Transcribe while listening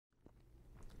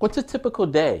What's a typical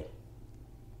day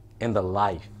in the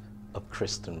life of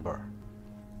Kristyn Burr?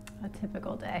 A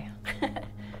typical day.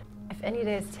 If any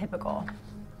day is typical,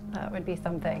 that would be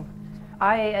something.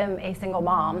 I am a single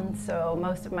mom, so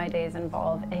most of my days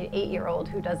involve an 8-year-old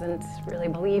who doesn't really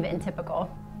believe in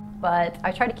typical. But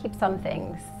I try to keep some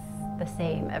things the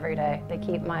same every day. They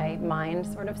keep my mind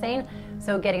sort of sane.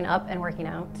 So getting up and working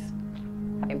out,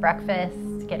 having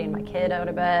breakfast, getting my kid out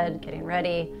of bed, getting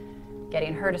ready,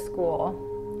 getting her to school,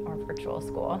 or virtual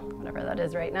school, whatever that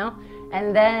is right now,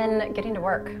 and then getting to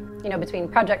work. You know, between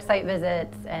project site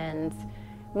visits and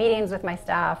meetings with my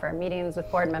staff, or meetings with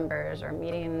board members, or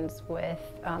meetings with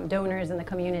donors in the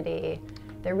community,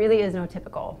 there really is no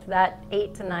typical. That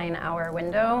 8 to 9 hour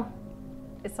window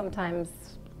is sometimes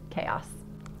chaos.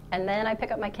 And then I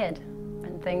pick up my kid,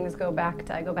 and things go back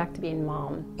to, I go back to being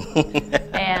mom.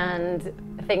 And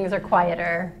things are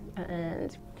quieter,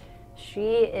 and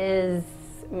she is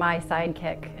my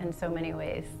sidekick in so many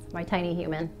ways. My tiny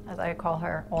human, as I call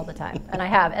her all the time. And I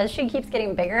have. As she keeps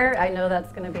getting bigger, I know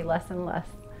that's going to be less and less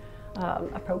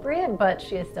appropriate, but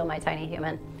she is still my tiny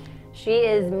human. She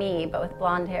is me, but with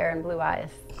blonde hair and blue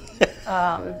eyes.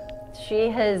 She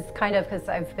has kind of, because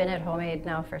I've been at HomeAid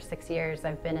now for 6 years,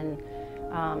 I've been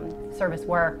in service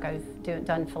work, I've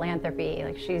done philanthropy.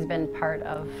 Like, she's been part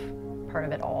of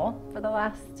it all for the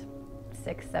last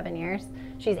 6, 7 years.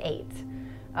 She's 8.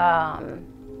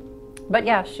 But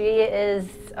yeah, she is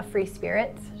a free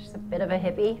spirit. She's a bit of a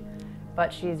hippie,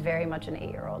 but she's very much an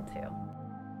 8-year-old too.